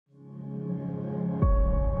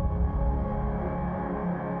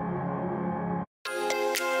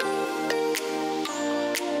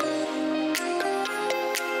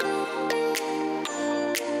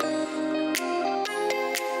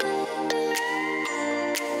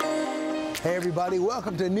Hey everybody,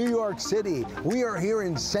 welcome to New York City. We are here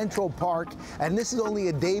in Central Park, and this is only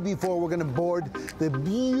a day before we're going to board the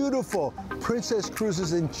beautiful Princess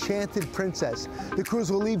Cruises Enchanted Princess. The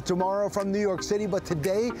cruise will leave tomorrow from New York City, but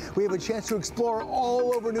today we have a chance to explore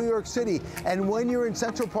all over New York City. And when you're in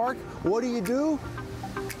Central Park, what do?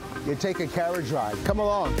 You take a carriage ride. Come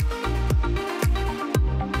along.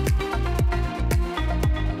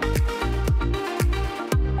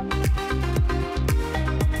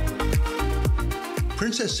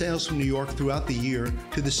 Princess sails from New York throughout the year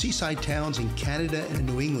to the seaside towns in Canada and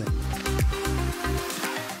New England.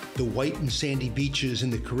 The white and sandy beaches in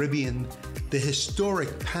the Caribbean, the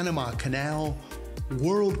historic Panama Canal,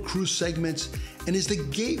 world cruise segments, and is the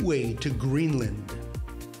gateway to Greenland.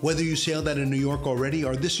 Whether you sailed out of New York already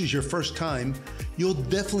or this is your first time, you'll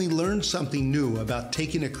definitely learn something new about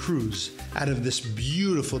taking a cruise out of this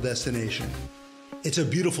beautiful destination. It's a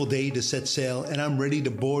beautiful day to set sail, and I'm ready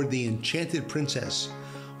to board the Enchanted Princess,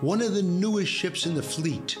 one of the newest ships in the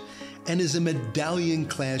fleet, and is a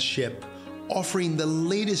medallion-class ship offering the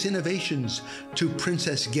latest innovations to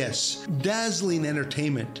princess guests, dazzling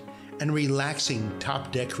entertainment, and relaxing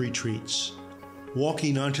top-deck retreats.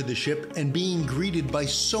 Walking onto the ship and being greeted by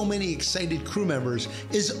so many excited crew members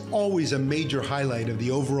is always a major highlight of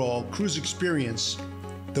the overall cruise experience.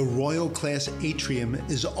 The Royal Class Atrium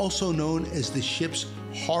is also known as the ship's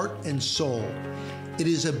heart and soul. It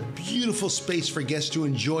is a beautiful space for guests to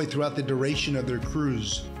enjoy throughout the duration of their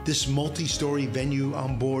cruise. This multi-story venue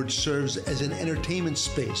on board serves as an entertainment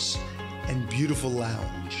space and beautiful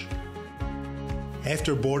lounge.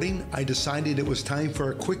 After boarding, I decided it was time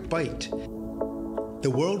for a quick bite. The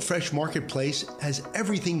World Fresh Marketplace has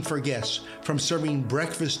everything for guests, from serving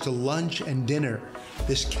breakfast to lunch and dinner.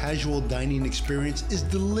 This casual dining experience is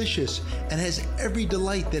delicious and has every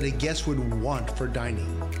delight that a guest would want for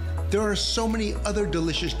dining. There are so many other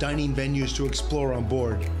delicious dining venues to explore on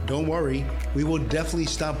board. Don't worry, we will definitely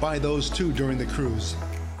stop by those too during the cruise.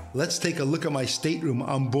 Let's take a look at my stateroom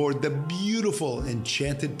on board the beautiful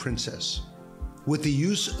Enchanted Princess. With the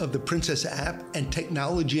use of the Princess app and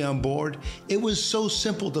technology on board, it was so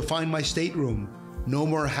simple to find my stateroom. No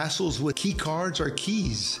more hassles with key cards or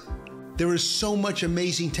keys. There is so much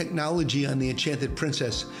amazing technology on the Enchanted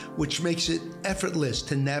Princess, which makes it effortless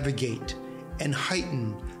to navigate and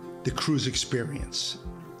heighten the cruise experience.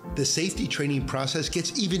 The safety training process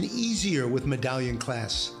gets even easier with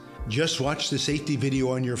medallion-class. Just watch the safety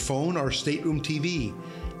video on your phone or stateroom TV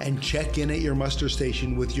and check in at your muster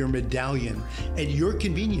station with your medallion at your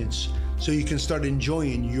convenience so you can start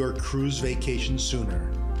enjoying your cruise vacation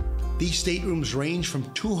sooner. These staterooms range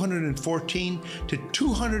from 214 to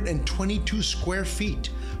 222 square feet,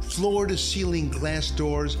 floor-to-ceiling glass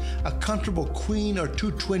doors, a comfortable queen or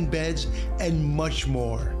two twin beds, and much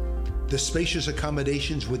more. The spacious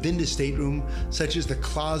accommodations within the stateroom, such as the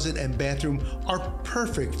closet and bathroom, are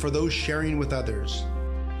perfect for those sharing with others.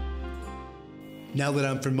 Now that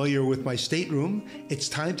I'm familiar with my stateroom, it's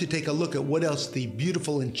time to take a look at what else the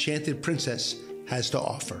beautiful Enchanted Princess has to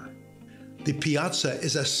offer. The Piazza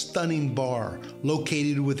is a stunning bar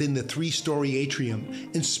located within the three-story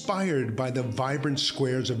atrium, inspired by the vibrant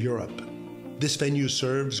squares of Europe. This venue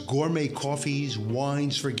serves gourmet coffees,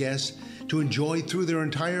 wines for guests to enjoy through their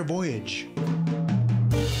entire voyage.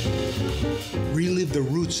 Relive the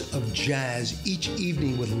roots of jazz each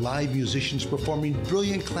evening with live musicians performing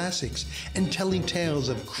brilliant classics and telling tales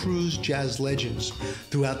of cruise jazz legends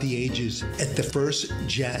throughout the ages at the first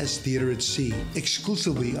jazz theater at sea,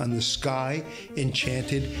 exclusively on the Sky,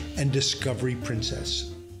 Enchanted, and Discovery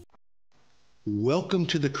Princess. Welcome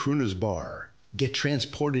to the Crooner's Bar. Get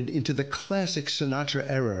transported into the classic Sinatra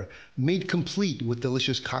era, made complete with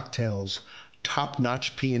delicious cocktails,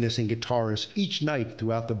 top-notch pianists and guitarists each night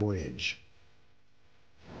throughout the voyage.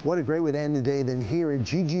 What a great way to end the day than here at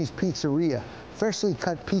Gigi's Pizzeria. Freshly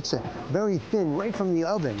cut pizza, very thin, right from the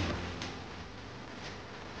oven.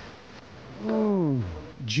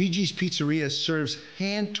 Gigi's Pizzeria serves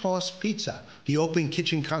hand-tossed pizza. The open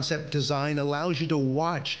kitchen concept design allows you to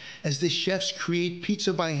watch as the chefs create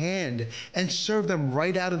pizza by hand and serve them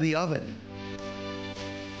right out of the oven.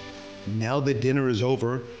 Now that dinner is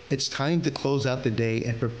over, it's time to close out the day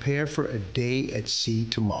and prepare for a day at sea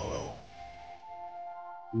tomorrow.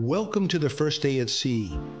 Welcome to the first day at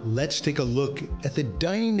sea. Let's take a look at the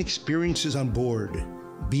dining experiences on board.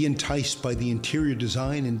 Be enticed by the interior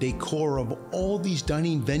design and decor of all these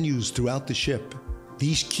dining venues throughout the ship.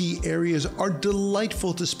 These key areas are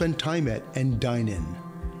delightful to spend time at and dine in.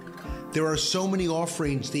 There are so many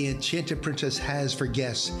offerings the Enchanted Princess has for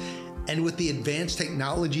guests, and with the advanced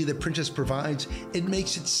technology the Princess provides, it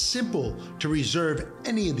makes it simple to reserve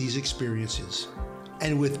any of these experiences.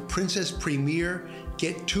 And with Princess Premier,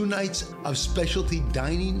 get 2 nights of specialty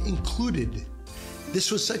dining included. This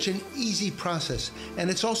was such an easy process, and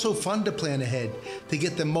it's also fun to plan ahead to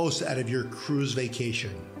get the most out of your cruise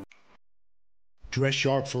vacation. Dress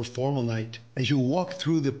sharp for a formal night. As you walk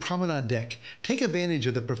through the promenade deck, take advantage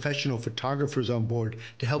of the professional photographers on board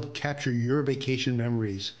to help capture your vacation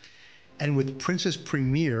memories. And with Princess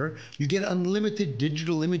Premier, you get unlimited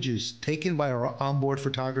digital images taken by our onboard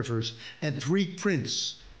photographers and 3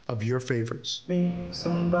 prints of your favorites. The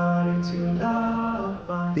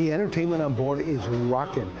entertainment on board is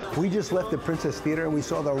rocking. We just left the Princess Theater and we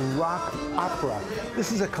saw the Rock Opera.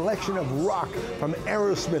 This is a collection of rock from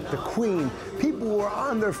Aerosmith, the Queen. People were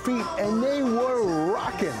on their feet and they were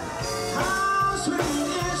rocking.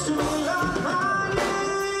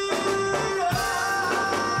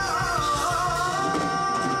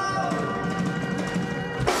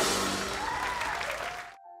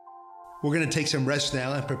 We're going to take some rest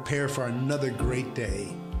now and prepare for another great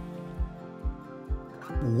day.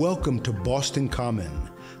 Welcome to Boston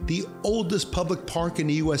Common, the oldest public park in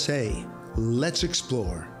the USA. Let's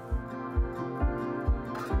explore.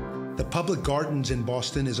 The Public Gardens in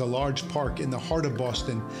Boston is a large park in the heart of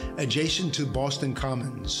Boston, adjacent to Boston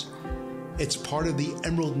Commons. It's part of the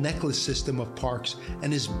Emerald Necklace system of parks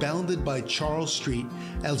and is bounded by Charles Street,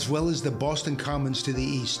 as well as the Boston Commons to the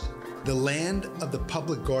east. The land of the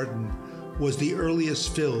Public Garden was the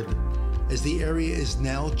earliest filled, as the area is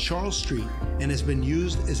now Charles Street and has been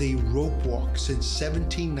used as a rope walk since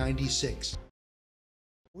 1796.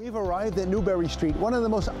 We've arrived at Newbury Street, one of the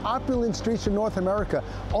most opulent streets in North America,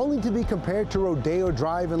 only to be compared to Rodeo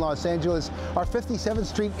Drive in Los Angeles or 57th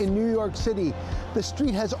Street in New York City. The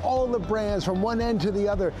street has all the brands from one end to the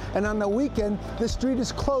other, and on the weekend, the street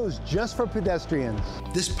is closed just for pedestrians.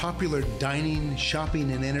 This popular dining,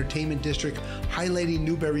 shopping, and entertainment district, highlighting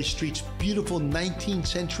Newbury Street's beautiful 19th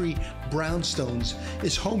century brownstones,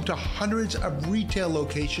 is home to hundreds of retail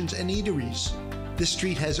locations and eateries. This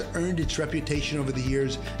street has earned its reputation over the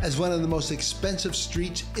years as one of the most expensive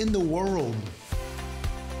streets in the world.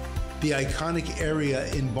 The iconic area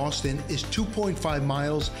in Boston is 2.5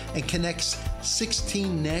 miles and connects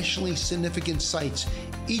 16 nationally significant sites,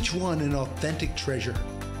 each one an authentic treasure.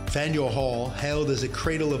 Faneuil Hall, hailed as a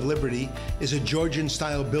cradle of liberty, is a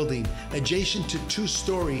Georgian-style building adjacent to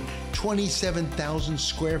 2-story, 27,000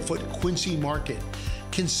 square foot Quincy Market,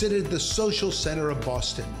 considered the social center of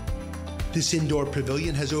Boston. This indoor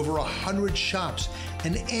pavilion has over 100 shops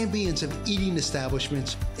and ambience of eating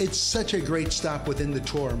establishments. It's such a great stop within the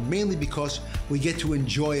tour, mainly because we get to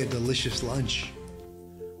enjoy a delicious lunch.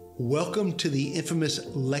 Welcome to the infamous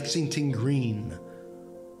Lexington Green.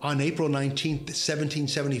 On April 19,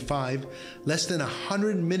 1775, less than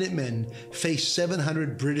 100 Minutemen faced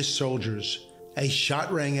 700 British soldiers. A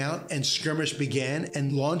shot rang out and skirmish began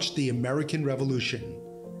and launched the American Revolution.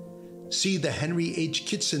 See the Henry H.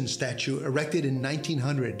 Kitson statue erected in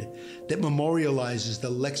 1900 that memorializes the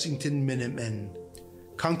Lexington Minutemen.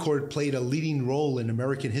 Concord played a leading role in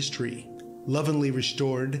American history. Lovingly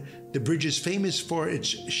restored, the bridge is famous for its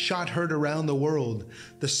shot heard around the world,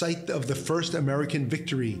 the site of the first American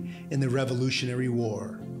victory in the Revolutionary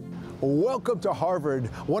War. Welcome to Harvard,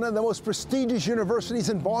 one of the most prestigious universities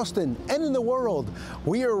in Boston and in the world.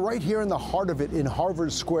 We are right here in the heart of it in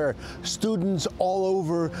Harvard Square. Students all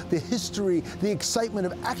over, the history, the excitement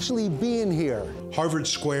of actually being here. Harvard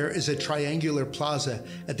Square is a triangular plaza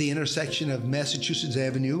at the intersection of Massachusetts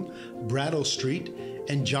Avenue, Brattle Street,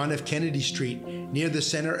 and John F. Kennedy Street, near the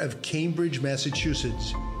center of Cambridge,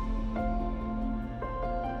 Massachusetts.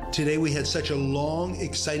 Today we had such a long,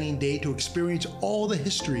 exciting day to experience all the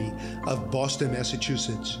history of Boston,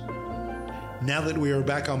 Massachusetts. Now that we are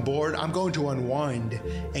back on board, I'm going to unwind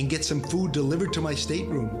and get some food delivered to my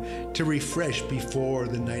stateroom to refresh before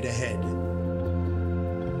the night ahead.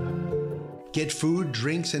 Get food,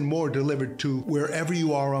 drinks, and more delivered to wherever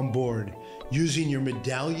you are on board. Using your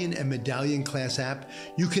Medallion and medallion-class app,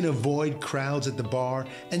 you can avoid crowds at the bar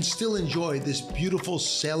and still enjoy this beautiful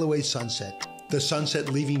sail-away sunset. The sunset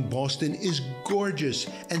leaving Boston is gorgeous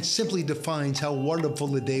and simply defines how wonderful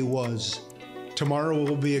the day was. Tomorrow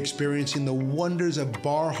we'll be experiencing the wonders of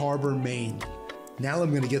Bar Harbor, Maine. Now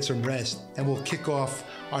I'm going to get some rest and we'll kick off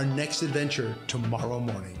our next adventure tomorrow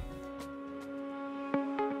morning.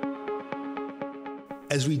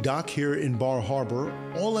 As we dock here in Bar Harbor,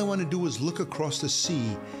 all I want to do is look across the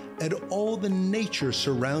sea at all the nature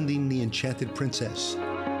surrounding the Enchanted Princess.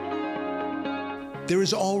 There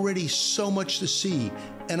is already so much to see,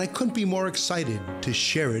 and I couldn't be more excited to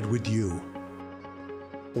share it with you.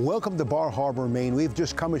 Welcome to Bar Harbor, Maine. We've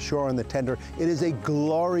just come ashore on the tender. It is a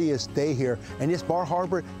glorious day here. And yes, Bar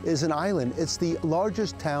Harbor is an island. It's the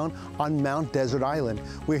largest town on Mount Desert Island.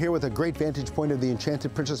 We're here with a great vantage point of the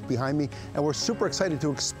Enchanted Princess behind me, and we're super excited to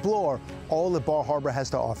explore all that Bar Harbor has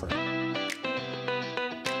to offer.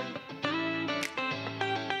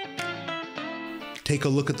 Take a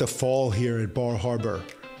look at the fall here at Bar Harbor.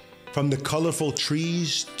 From the colorful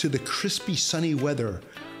trees to the crispy sunny weather,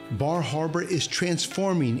 Bar Harbor is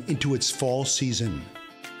transforming into its fall season.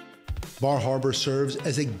 Bar Harbor serves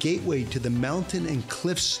as a gateway to the mountain and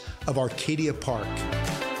cliffs of Arcadia Park.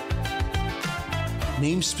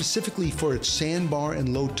 Named specifically for its sandbar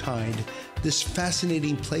and low tide, this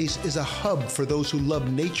fascinating place is a hub for those who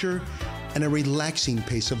love nature and a relaxing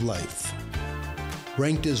pace of life.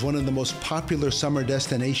 Ranked as one of the most popular summer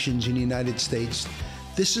destinations in the United States,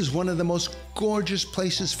 this is one of the most gorgeous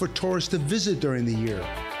places for tourists to visit during the year.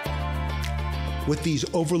 With these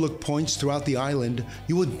overlook points throughout the island,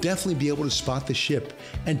 you will definitely be able to spot the ship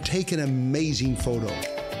and take an amazing photo.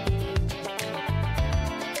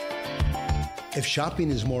 If shopping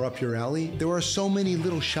is more up your alley, there are so many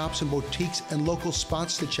little shops and boutiques and local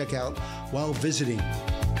spots to check out while visiting.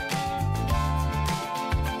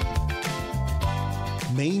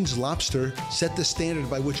 Maine's lobster set the standard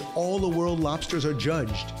by which all the world lobsters are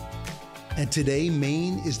judged. And today,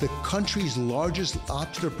 Maine is the country's largest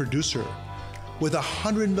lobster producer, with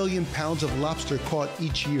 100 million pounds of lobster caught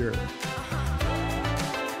each year.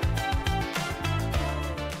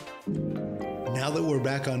 Now that we're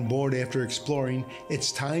back on board after exploring,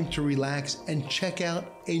 it's time to relax and check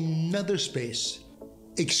out another space.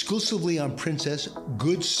 Exclusively on Princess,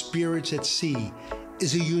 Good Spirits at Sea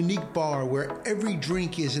is a unique bar where every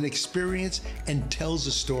drink is an experience and tells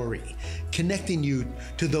a story, connecting you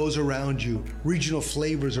to those around you, regional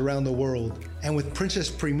flavors around the world. And with Princess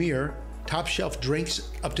Premier, top shelf drinks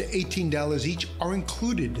up to $18 each are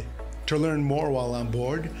included. To learn more while on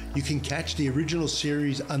board, you can catch the original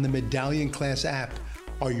series on the medallion-class app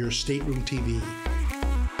or your stateroom TV.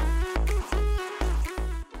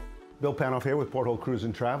 Bill Panoff here with Porthole Cruise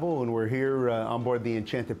and Travel, and we're here on board the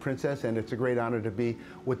Enchanted Princess, and it's a great honor to be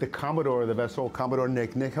with the Commodore of the vessel, Commodore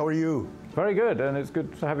Nick. Nick, how are you? Very good, and it's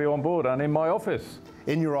good to have you on board and in my office.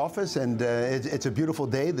 In your office, and it's a beautiful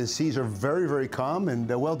day. The seas are very, very calm, and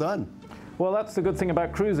well done. Well, that's the good thing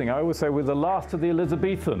about cruising. I always say we're the last of the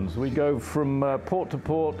Elizabethans. We go from port to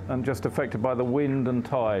port and just affected by the wind and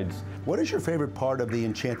tides. What is your favorite part of the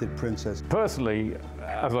Enchanted Princess? Personally,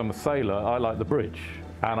 as I'm a sailor, I like the bridge.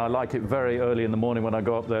 And I like it very early in the morning when I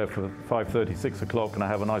go up there for 5:30, 6 o'clock, and I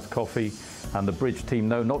have a nice coffee, and the bridge team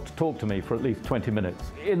know not to talk to me for at least 20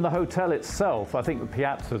 minutes. In the hotel itself, I think the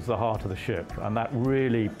piazza is the heart of the ship, and that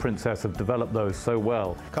really, Princess have developed those so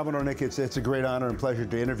well. Commodore Nick, it's a great honor and pleasure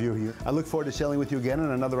to interview you. I look forward to sailing with you again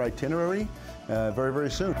on another itinerary very,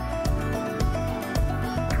 very soon.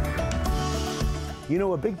 You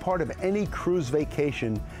know, a big part of any cruise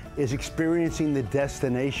vacation is experiencing the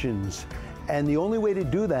destinations. And the only way to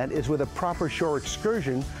do that is with a proper shore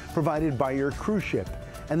excursion provided by your cruise ship.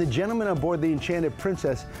 And the gentleman on board the Enchanted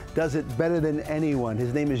Princess does it better than anyone.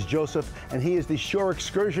 His name is Joseph, and he is the shore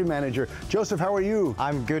excursion manager. Joseph, how are you?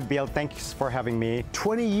 I'm good, Bill. Thanks for having me.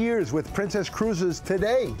 20 years with Princess Cruises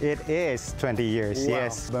today. It is 20 years, wow.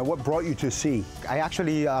 Yes. But what brought you to sea? I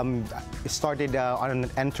actually started on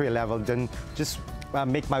an entry level, then just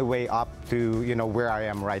make my way up to where I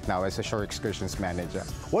am right now as a shore excursions manager.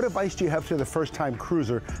 What advice do you have to the first-time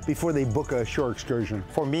cruiser before they book a shore excursion?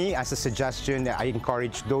 For me, as a suggestion, I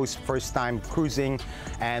encourage those first-time cruising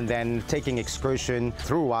and then taking excursion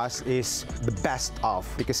through us is the best of,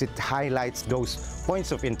 because it highlights those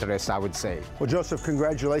points of interest, I would say. Well, Joseph,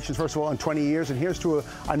 congratulations, first of all, on 20 years, and here's to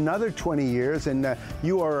another 20 years, and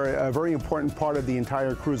you are a very important part of the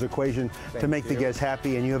entire cruise equation to make the guests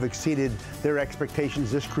happy, and you have exceeded their expectations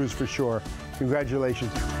this cruise for sure.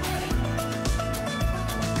 Congratulations.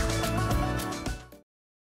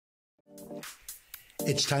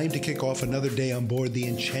 It's time to kick off another day on board the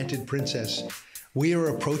Enchanted Princess. We are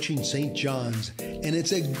approaching St. John's, and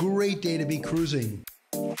it's a great day to be cruising.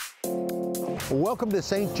 Welcome to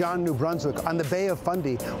St. John, New Brunswick, on the Bay of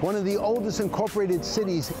Fundy, one of the oldest incorporated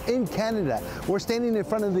cities in Canada. We're standing in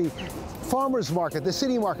front of the farmers market, the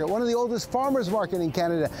city market, one of the oldest farmers market in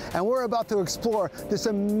Canada, and we're about to explore this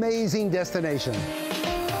amazing destination.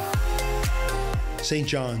 St.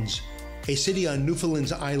 John's, a city on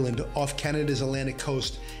Newfoundland's Island off Canada's Atlantic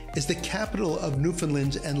coast, is the capital of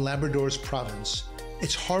Newfoundland's and Labrador's province.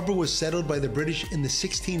 Its harbor was settled by the British in the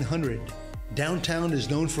 1600s. Downtown is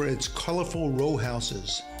known for its colorful row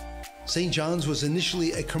houses. St. John's was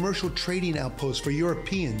initially a commercial trading outpost for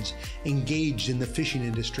Europeans engaged in the fishing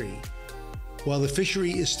industry. While the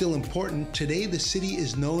fishery is still important, today the city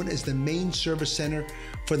is known as the main service center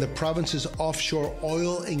for the province's offshore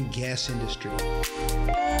oil and gas industry.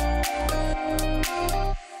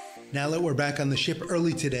 Now that we're back on the ship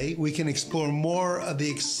early today, we can explore more of the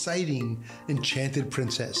exciting Enchanted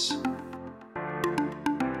Princess.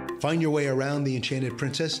 Find your way around the Enchanted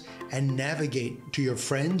Princess and navigate to your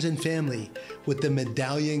friends and family with the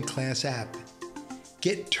medallion-class app.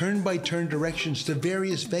 Get turn-by-turn directions to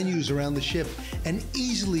various venues around the ship and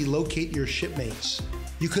easily locate your shipmates.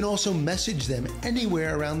 You can also message them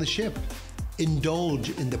anywhere around the ship.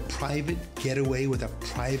 Indulge in the private getaway with a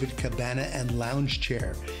private cabana and lounge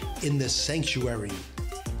chair in the sanctuary,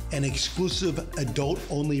 an exclusive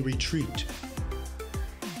adult-only retreat.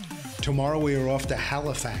 Tomorrow we are off to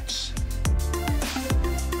Halifax.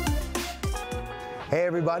 Hey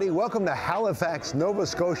everybody, welcome to Halifax, Nova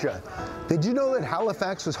Scotia. Did you know that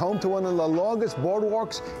Halifax was home to one of the longest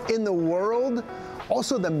boardwalks in the world?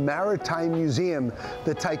 Also, the Maritime Museum,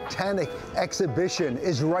 the Titanic exhibition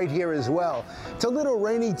is right here as well. It's a little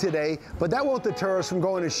rainy today, but that won't deter us from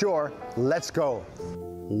going ashore. Let's go.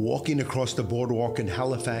 Walking across the boardwalk in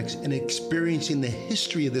Halifax and experiencing the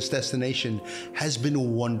history of this destination has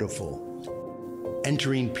been wonderful.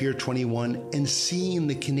 Entering Pier 21 and seeing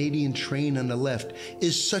the Canadian train on the left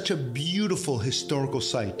is such a beautiful historical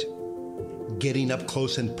sight. Getting up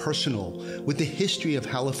close and personal with the history of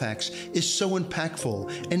Halifax is so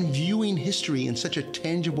impactful, and viewing history in such a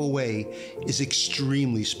tangible way is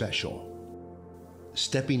extremely special.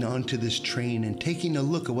 Stepping onto this train and taking a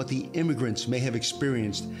look at what the immigrants may have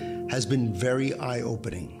experienced has been very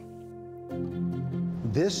eye-opening.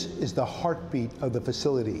 This is the heartbeat of the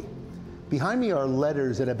facility. Behind me are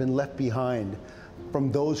letters that have been left behind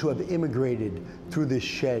from those who have immigrated through this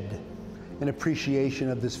shed, an appreciation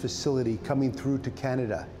of this facility coming through to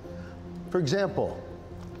Canada. For example,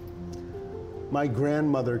 my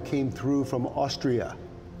grandmother came through from Austria.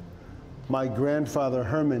 My grandfather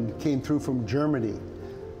Herman came through from Germany.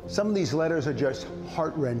 Some of these letters are just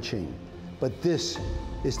heart-wrenching, but this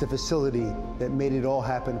is the facility that made it all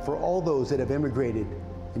happen for all those that have immigrated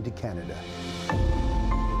into Canada.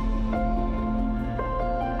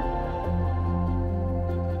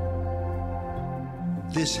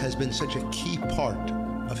 This has been such a key part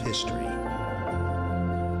of history.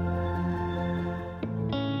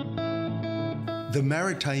 The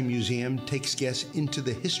Maritime Museum takes guests into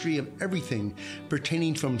the history of everything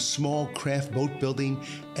pertaining from small craft boat building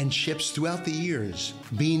and ships throughout the years.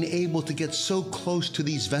 Being able to get so close to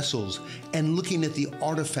these vessels and looking at the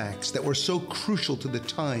artifacts that were so crucial to the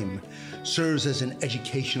time serves as an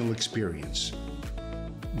educational experience.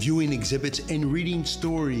 Viewing exhibits and reading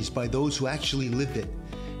stories by those who actually lived it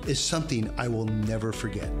is something I will never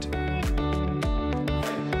forget.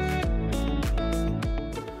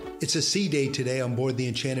 It's a sea day today on board the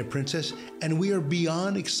Enchanted Princess, and we are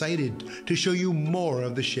beyond excited to show you more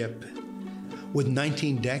of the ship. With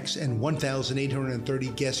 19 decks and 1,830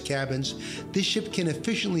 guest cabins, this ship can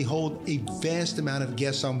efficiently hold a vast amount of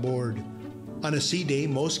guests on board. On a sea day,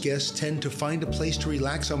 most guests tend to find a place to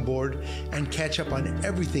relax on board and catch up on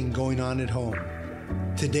everything going on at home.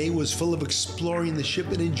 Today was full of exploring the ship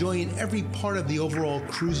and enjoying every part of the overall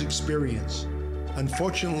cruise experience.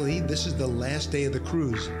 Unfortunately, this is the last day of the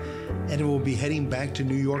cruise, and it will be heading back to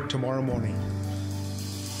New York tomorrow morning.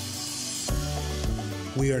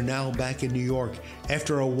 We are now back in New York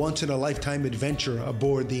after a once-in-a-lifetime adventure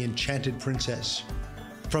aboard the Enchanted Princess.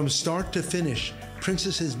 From start to finish,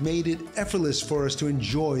 Princess has made it effortless for us to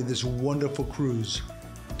enjoy this wonderful cruise.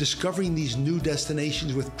 Discovering these new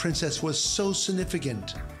destinations with Princess was so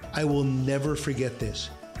significant. I will never forget this,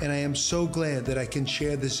 and I am so glad that I can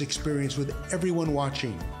share this experience with everyone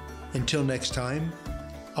watching. Until next time,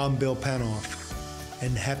 I'm Bill Panoff,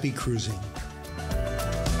 and happy cruising.